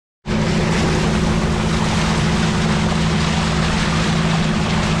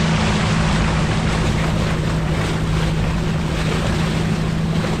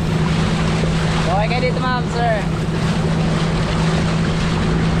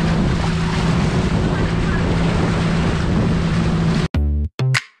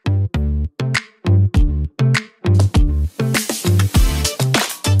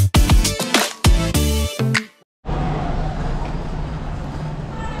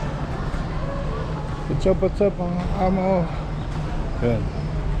What's up mga amo? Yun,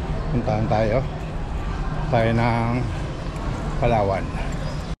 puntahan tayo ng Palawan.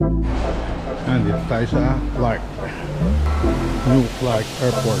 Nandito tayo sa Clark, New Clark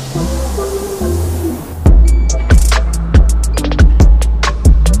Airport.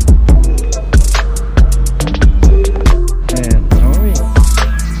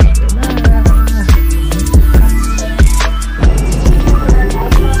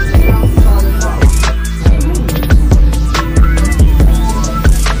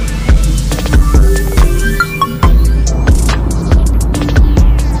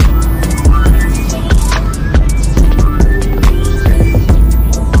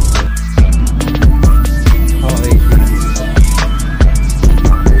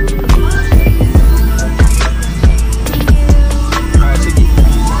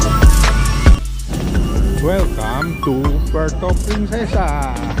 Welcome to Puerto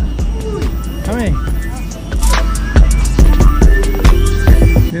Princesa. Kami.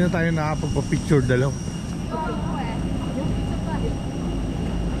 Hindi na tayo nakapagpa-picture dalaw.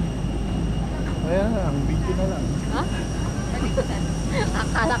 Ayan, ang video na lang. Ha?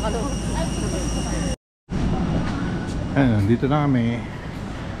 Akala ko doon. Ayan, dito na kami.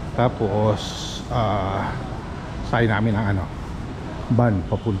 Tapos, sakay namin ang van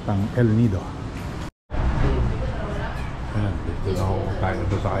papuntang El Nido. Ayan, dito na ako tayo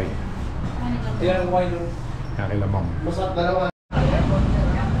doon sakay. Ayan, kila ma'am.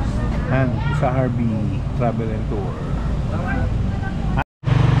 Ayan, sa RB Travel and Tour.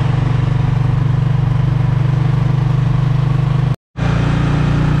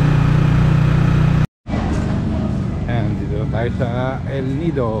 Ayan, dito tayo sa El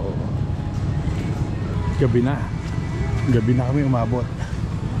Nido. Gabi na kami umabot.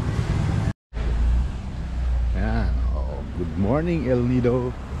 Ayan, good morning El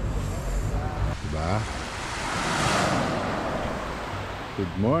Nido. Diba?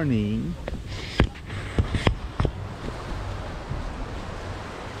 Good morning.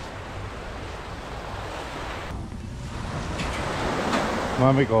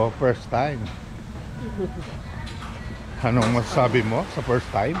 Mami ko, first time. Anong masasabi mo sa first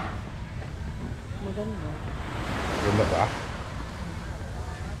time? Maganda. Ganda ba?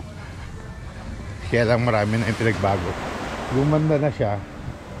 Kaya lang marami na yung pinagbago. Gumanda na siya,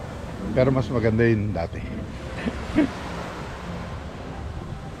 pero mas maganda yun dati.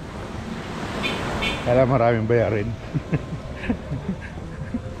 Kaya lang maraming bayarin.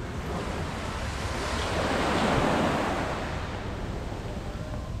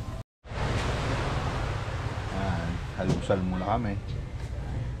 Halusal muna kami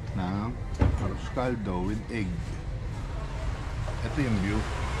ng arroz caldo with egg. Ito yung view.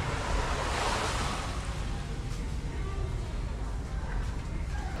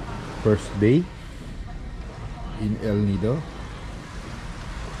 First day in El Nido.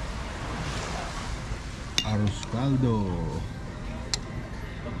 Arroz caldo.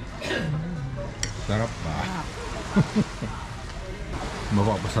 Sarap ba?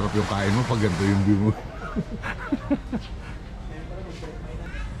 Mapapasarap yung kain mo pag ganito yung view mo.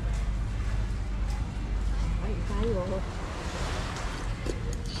 Ay, tayo.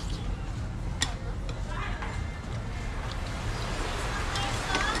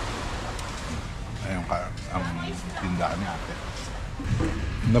 Ayun ang tindahan ni ate.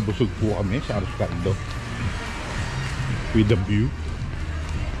 Nabusog po kami sa arroz caldo with the view.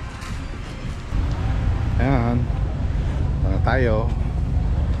 Ayan, tayo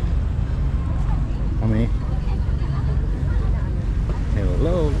kami.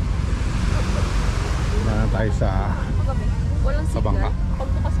 Hello. Na tayo sa bangka.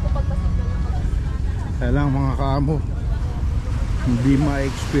 Pagbukas ko pagpasignan ako. Kaya lang mga kaamo, hindi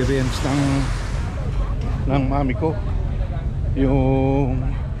ma-experience ng mami ko yung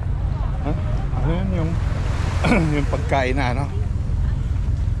ano yun, yung pagkain na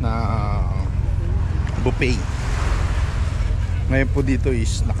na buffet. Ngayon po dito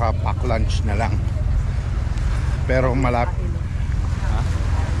is naka-pack lunch na lang. Pero malapit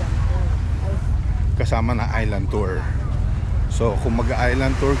kasama na island tour. So kung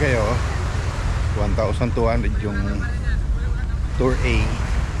mag-island tour kayo, 1,200 yung tour A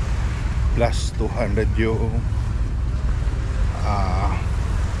plus 200 yung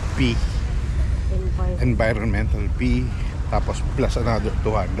P, environmental P, tapos plus another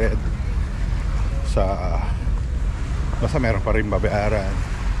 200 sa basta meron pa rin babayaran.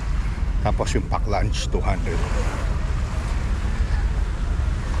 Tapos yung pack lunch 200.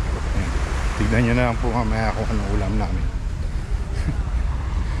 Tignan nyo na lang po mamaya kung anong ulam namin.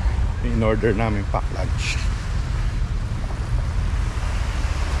 In order namin pack lunch.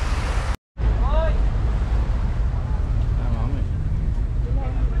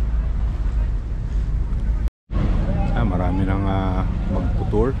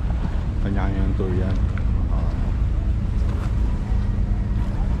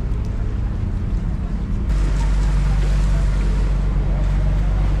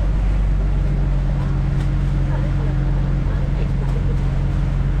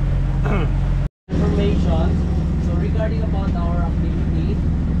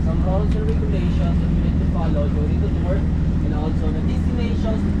 some rules and regulations that we need to follow during the tour, and also the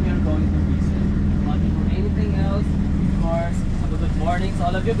destinations that we are going to visit. Not for anything else, of course, have a good morning to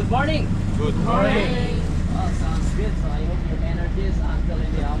all of you. Good morning! Good morning! Oh, sounds good. So I hope your energy is until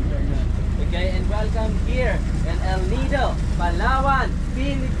in the afternoon. Okay, and welcome here in El Nido, Palawan,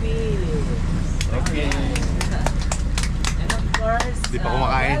 Philippines. Okay. And of course, Di pa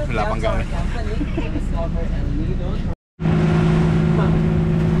kumakain, wala pang gana. company to discover El Nido.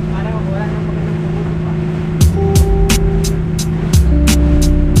 Parang wala nang magandang tumulo pa.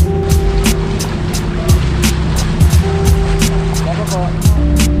 Baba po.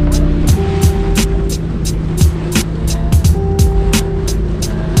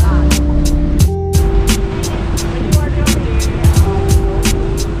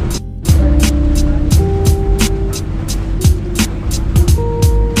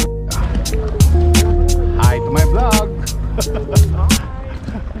 Hi to my vlog!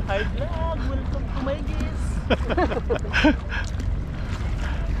 Hi vlog, welcome to my guest.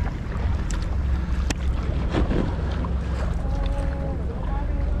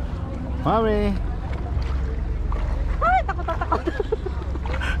 Mami! Ay, takot.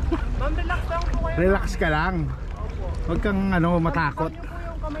 Ma'am, relax lang po kayo. Relax ka lang. Huwag kang matakot. Niyo po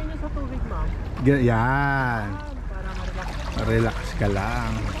yung kamay niyo sa tubig, ma'am. Yan. Para ma-relax. Relax ka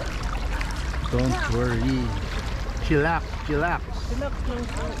lang. Don't worry. Chillax, chillax. Relax lang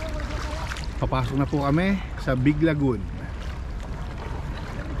po. Papasok na po kami sa Big Lagoon.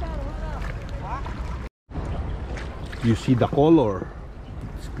 You see the color.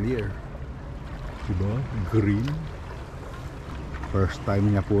 It's clear. Diba? Green. First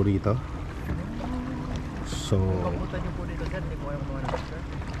time niya po rito. So, Papunta niyo po dito, sir. Hindi po kayo kumuha ng picture.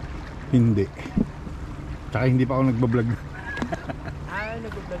 hindi. Tsaka hindi pa ako nagbablog. Ay,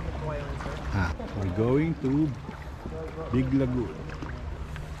 nag-vlog niyo po kayo, sir. We're going to Big Lagoon.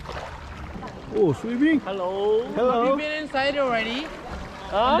 Oh, swimming! Hello. Hello. Have you been inside already?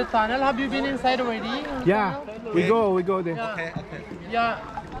 In the tunnel? Have you been inside already? Yeah, we go there. Yeah. Yeah,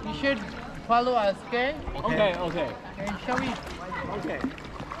 you should follow us, okay? Okay. Okay, shall we? Okay.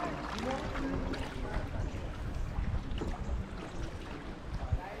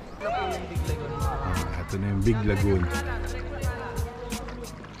 Ito na yung Big Lagoon.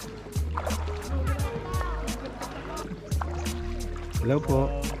 Hello po.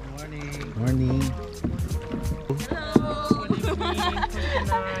 Morning.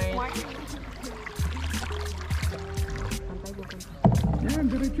 Yan,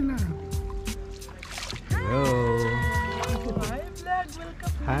 diretso lang. Hello.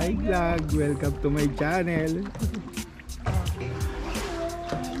 Hi vlog, welcome to my channel.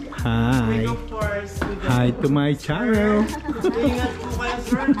 Hi. Hi to my channel. Ingat po kayo,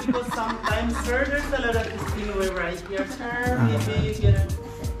 sir, because sometimes, sir, there's a lot of spillway right here, sir. Maybe you can...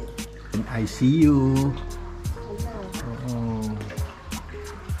 I see you. Oh.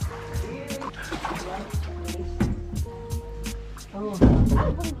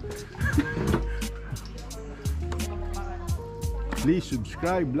 Please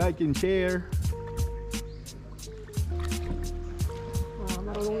subscribe, like, and share.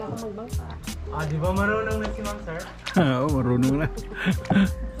 Marunong na ako magbangka. Ah, di ba marunong na si ma'am, sir? Oo, marunong na.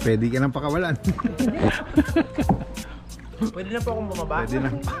 Pwede ka nang pakawalan. Pwede na po akong bumaba?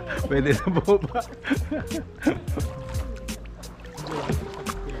 Pwede na po ba?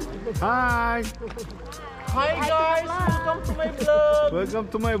 Hi! Hi guys! Welcome to my vlog! Welcome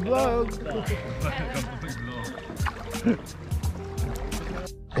to my vlog!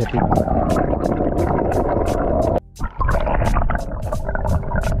 Epic.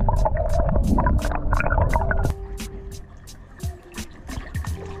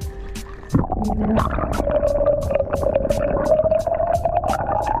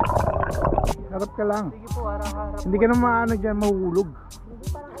 Harap ka lang. Sige po, harap-harap. Hindi ka na maano dyan, mahuhulog. Hindi,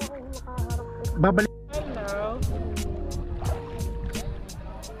 parang okay nakaharap. Babalik. Hello.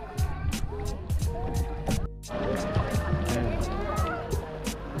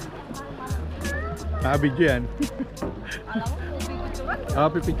 Nakabidyo yan.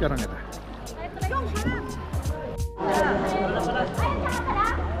 Pipicturean kita.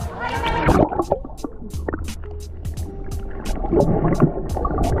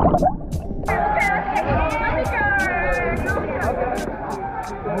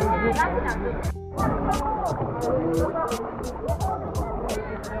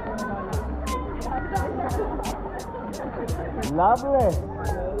 Lovely.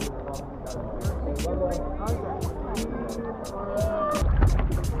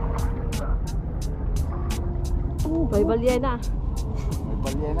 May balyena. May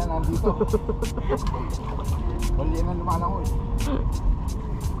balyena nandito. Balyena lumalangoy.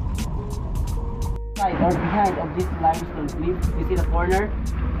 side or behind of this limestone cliff, you see the corner?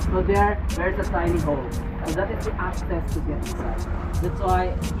 So there's a tiny hole. So that is the access to get inside. That's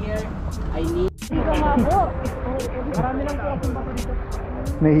why here I need.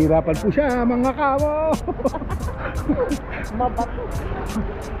 Nahihirapan po siya, mga kamo. Mabato.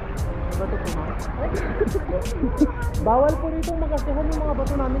 Bato po ba? Bawal po rito magkasihan yung mga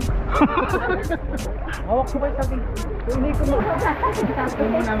bato namin. Hawak ko kayo sabi. Hindi ko mo. Ito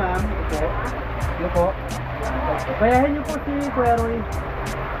muna ma'am. Ito. Ito po. Kayahin niyo po si Kuya Roy.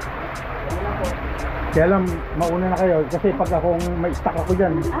 Kaya lang, mauna na kayo kasi pag akong may stock ako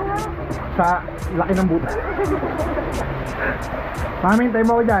dyan sa laki ng buta. Mami, hintay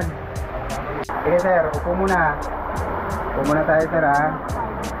mo ako dyan. Sige sir, upo muna. Upo muna tayo sir ha.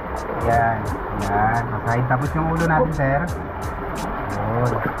 Yan, yan. Masahin tapos yung ulo natin sir.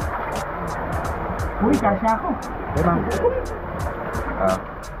 Yun. Uy, kasya ako. Okay ma'am.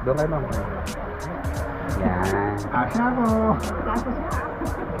 Doon kayo ma'am. Yan. Kasya ako.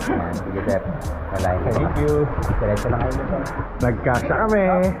 Yan, sige sir. Kalahin kayo. Thank you. Diretso lang kayo dito. Nagkasya kami.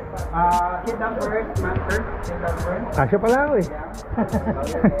 Sit down first, ma'am first. Sit down first. Kasya pala ako eh.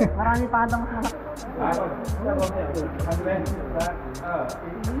 Marami pa atang mas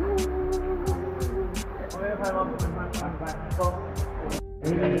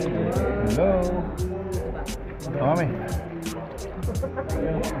Hello. Mami.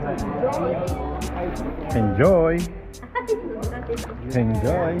 Enjoy.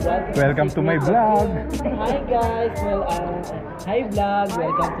 Enjoy. Welcome to my vlog. Hi guys, hi vlog,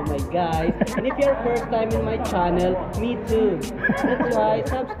 welcome to my guys. And if you're first time in my channel, me too. That's why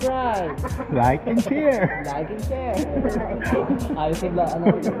subscribe, Like and share. like and share. Ayos sa vlog,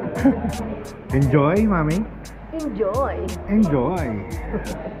 ano? Enjoy, Mami. enjoy. Enjoy.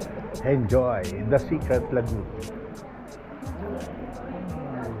 Enjoy the secret lagoon.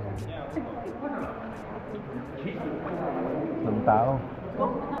 Ng tao.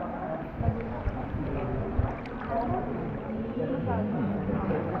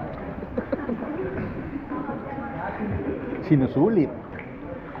 Sinusulit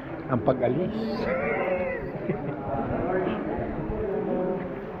ang pag-alis.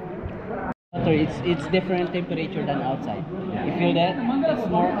 It's different temperature than outside. You feel that? It's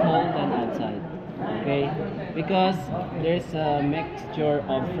more cold than outside. Okay? Because there's a mixture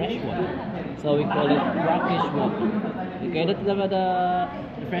of fresh water. So we call it brackish water. Okay, that's the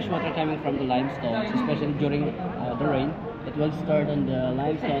fresh water coming from the limestones, especially during the rain. It will start on the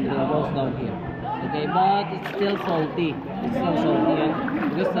limestone and it goes down here. Okay, but it's still salty. It's still salty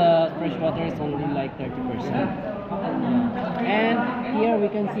because the fresh water is only like 30%. And here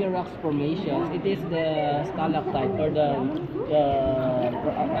we can see rocks formations. It is the stalactite or the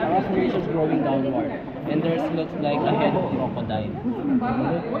rock formations growing downward. And there's looks like a head of crocodile.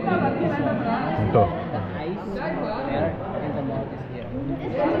 Look at this one. Ito. The eyes there and the mouth is here.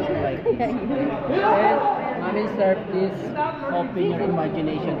 Like this. And Mami sir, please open your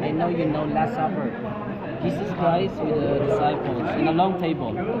imagination. I know you know Last Supper. Jesus Christ with the disciples in a long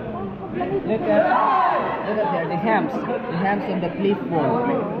table. Look at there, the hams on the cliff wall.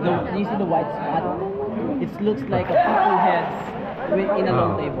 You see the white spot? It looks like a people heads in a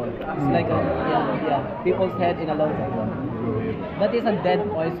long table. It's like a people's head in a long table. That is a dead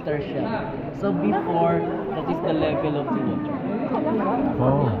oyster shell. So before, that is the level of the water.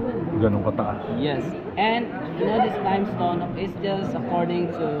 Oh, ganun kataas. Yes, and you know this limestone is just according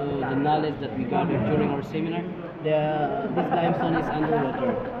to the knowledge that we gathered during our seminar. This limestone is underwater,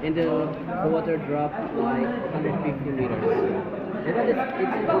 and the water dropped like 150 meters. And that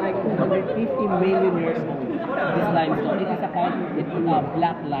it's like 250 million years old. This limestone, it is a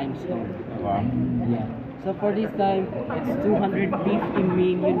black limestone. Wow. Yeah. So for this time, it's 250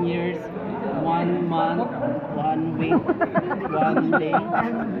 million years, 1 month, 1 week, 1 day, 1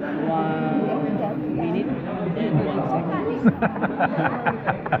 minute, and 1 second.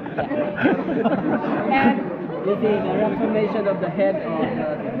 And you see the rock formation of the head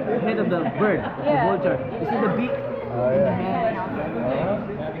of the bird, the vulture. You see the beak in the head,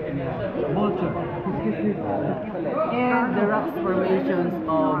 vulture. And the rock formations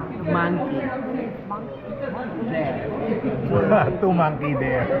of monkey. There. Two monkey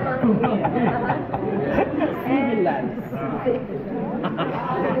there. Civilized.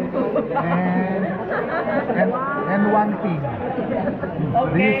 and one pig.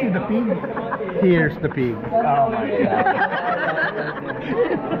 Do you see the pig? Here's the pig. Oh my god.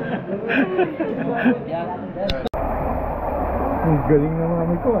 Ang galing na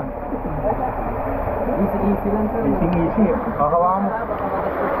mami ko ah. Easy lang sir. Easy. Hahawakan mo.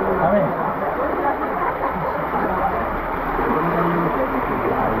 Mami.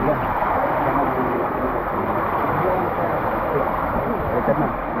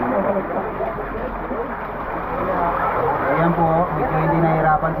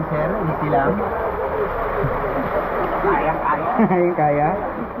 Yung kaya?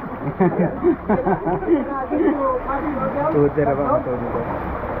 Tuder ba ang tuder?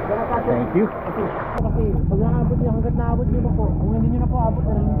 Thank you. Kasi pag naabot niyo, hanggat naabot niyo na po, kung hindi niyo na po abot,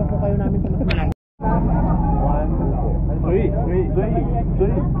 nalalim pa po kayo namin sa mas malaki. 1, 2,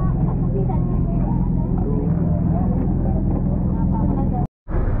 3.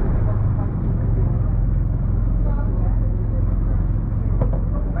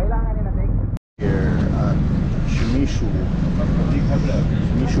 Kailangan nila, Tek? Here at Shimizu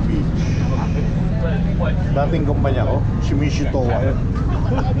Beach. Dating kumpanya ko, Shimizu Towa.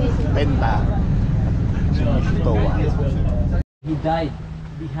 Penta. Shimizu Towa. He died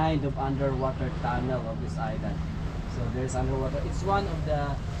behind of underwater tunnel of this island. So there's underwater. It's one of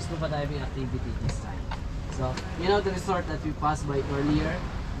the scuba diving activity this time. So you know the resort that we passed by earlier,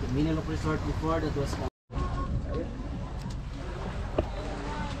 the Minilok resort before that was.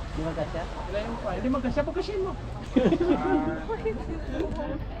 Di ba kasya? Hindi magkasya, pagkasyain mo.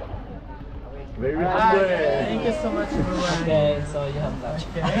 Very Thank you so much, everyone. Okay, so you have lunch.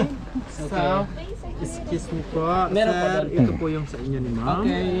 Okay. Okay. Excuse me po, Meron pa sir. doon. Ito po yung sa inyo ni ma'am.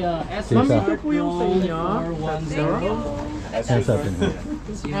 Okay, as Ma'am, ito po yung sa inyo. 410. Yes, atin.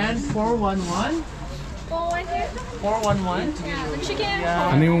 And 411. 411. Chicken.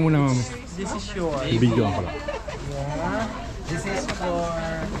 Yeah. Ano yung muna, ma'am? This is yours. Video ko lang. Yeah. This is for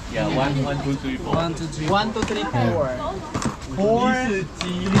 1, 2, 3, 4. 1, 2, 3. 1, 2, 3, 4. 4,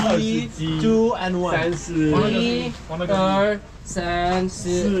 3, 2, and 1. 一、二、三、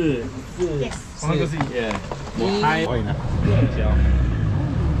四。Okay na.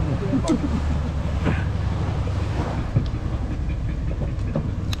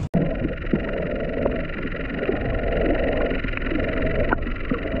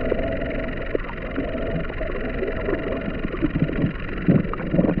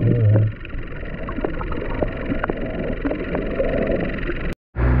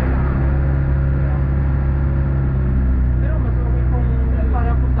 Pero mas okay kung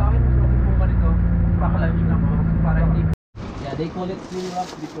para po sa akin, mas okay kung ganito. Pakalunch lang po. Para hindi. Yeah, they call it twin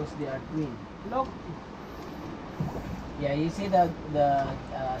rocks because they are twin. Look. Yeah, you see the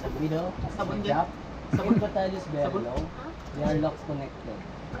middle, the gap. Sabon batalyon is very low. They are locks connected.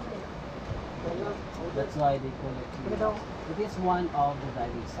 That's why they call it twin rocks. It is one of the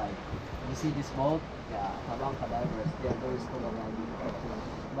diving site. You see this boat? Yeah, Palawan divers. They are very scuba diving.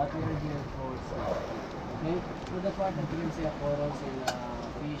 But we are here for snorkeling. Okay? So the part that you can see corals and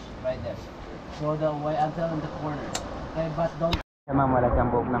fish right there. So the way until in the corner. Okay, but don't. Sa ma'am, wala siyang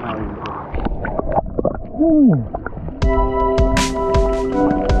buhok na maliit.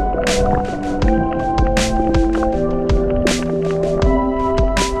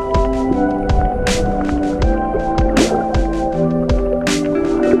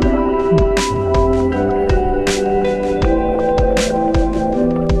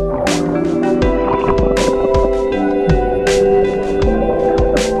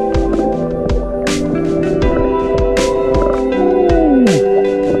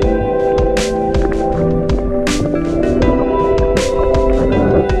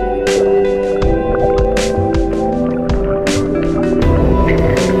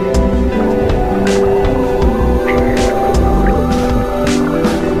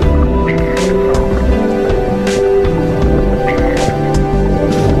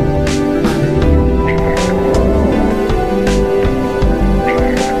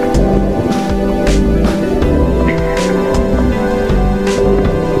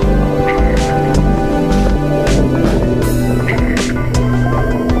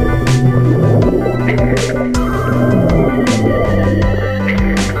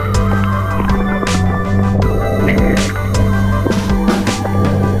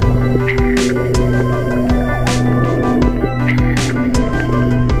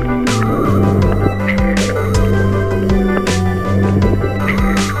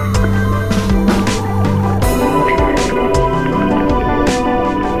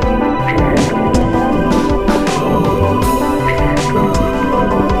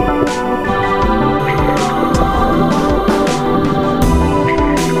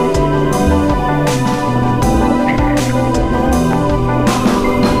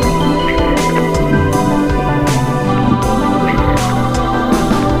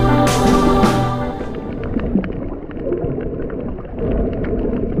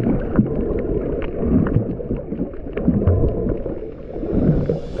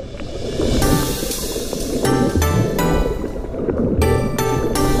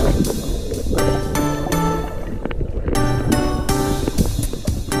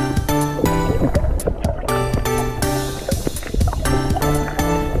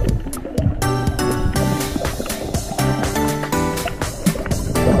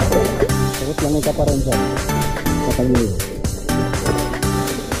 marami ka pa rin sir. Sa tagilid.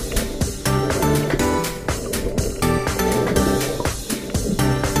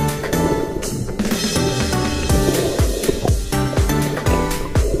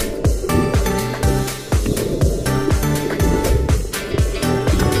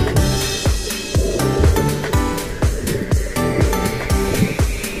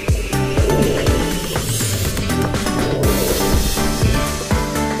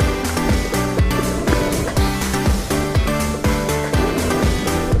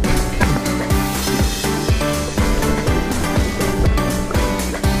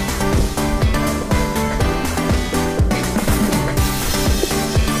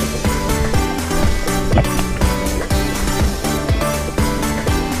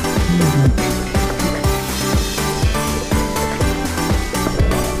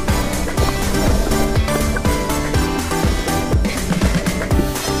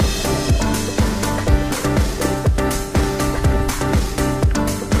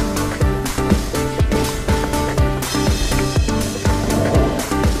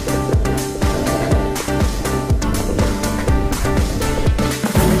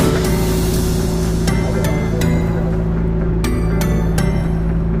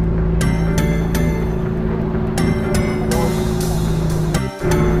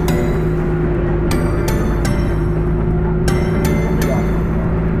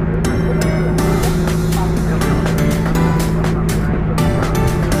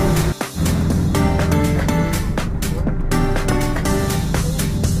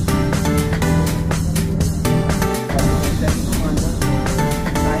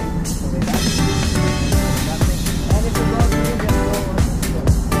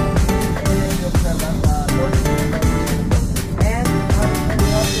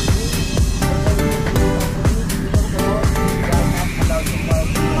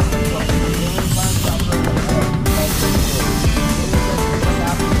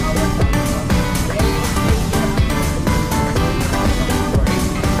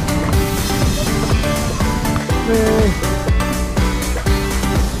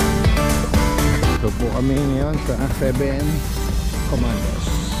 So po kami ngayon sa 7 Commandos.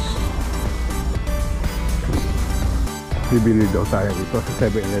 Bibili daw tayo dito sa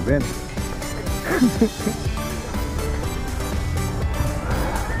 7-Eleven.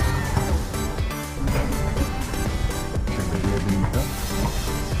 dito.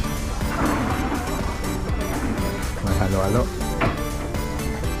 May halo-halo.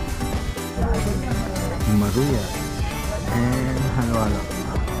 Maruya. And halo-halo.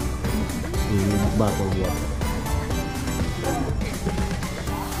 With bottled water.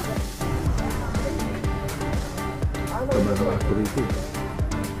 Sama ng akuriti.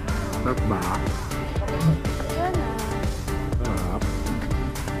 Sarap ba? Sarap.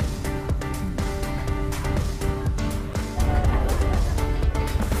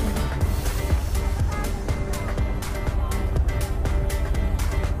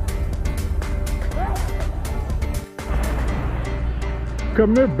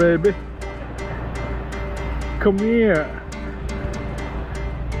 Come here, baby. Come here.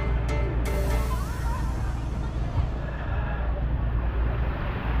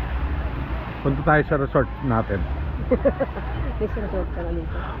 Punta tayo sa resort natin. May resort ka na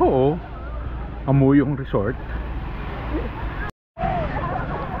dito. Oo. Amoy yung resort.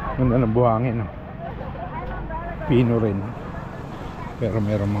 Ganda ng buhangin. Pino rin. Pero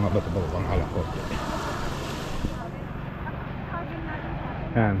merong mga bato-bato pang halakot.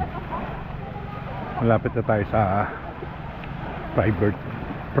 Yan. Malapit na tayo sa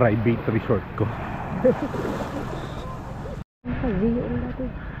private resort ko.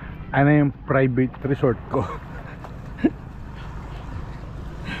 Ano yung private resort ko?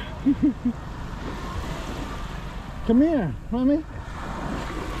 Come here, mommy.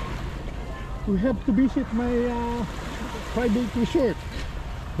 We have to visit my private resort.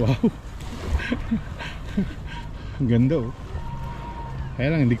 Wow. Ang ganda oh.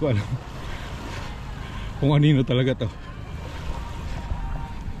 Kaya lang hindi ko alam kung anino talaga to.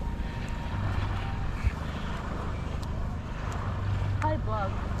 Hi, vlog.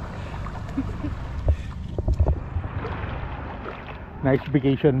 Nice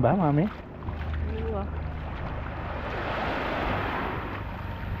vacation ba, mami?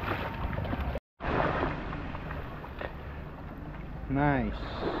 Nice.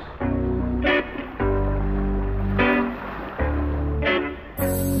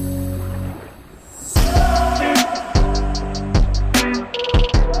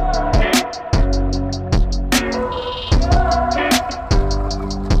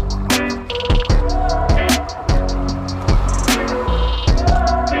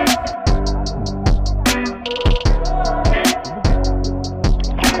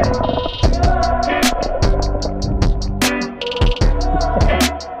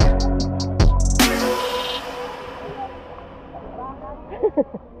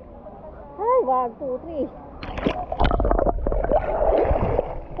 Ay, 1, 2, 3.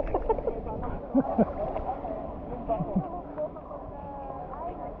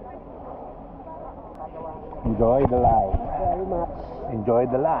 Enjoy the life. Very much. Enjoy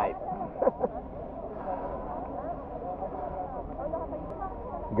the life.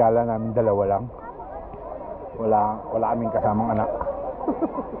 Gala namin dalawa lang. Wala kaming kasamang anak.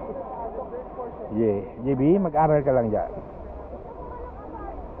 JB, mag-aral ka lang dyan.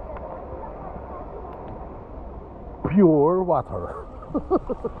 Pure water.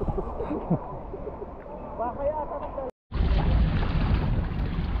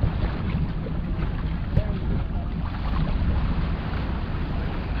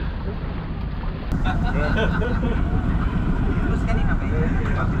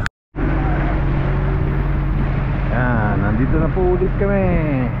 Yan, nandito na po ulit kami.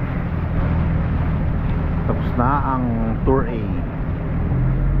 Tapos na ang tour A.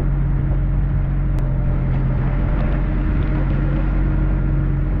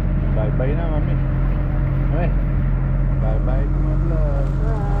 Bye bye na, mami. Mami, bye bye to my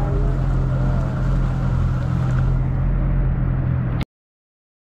vlog.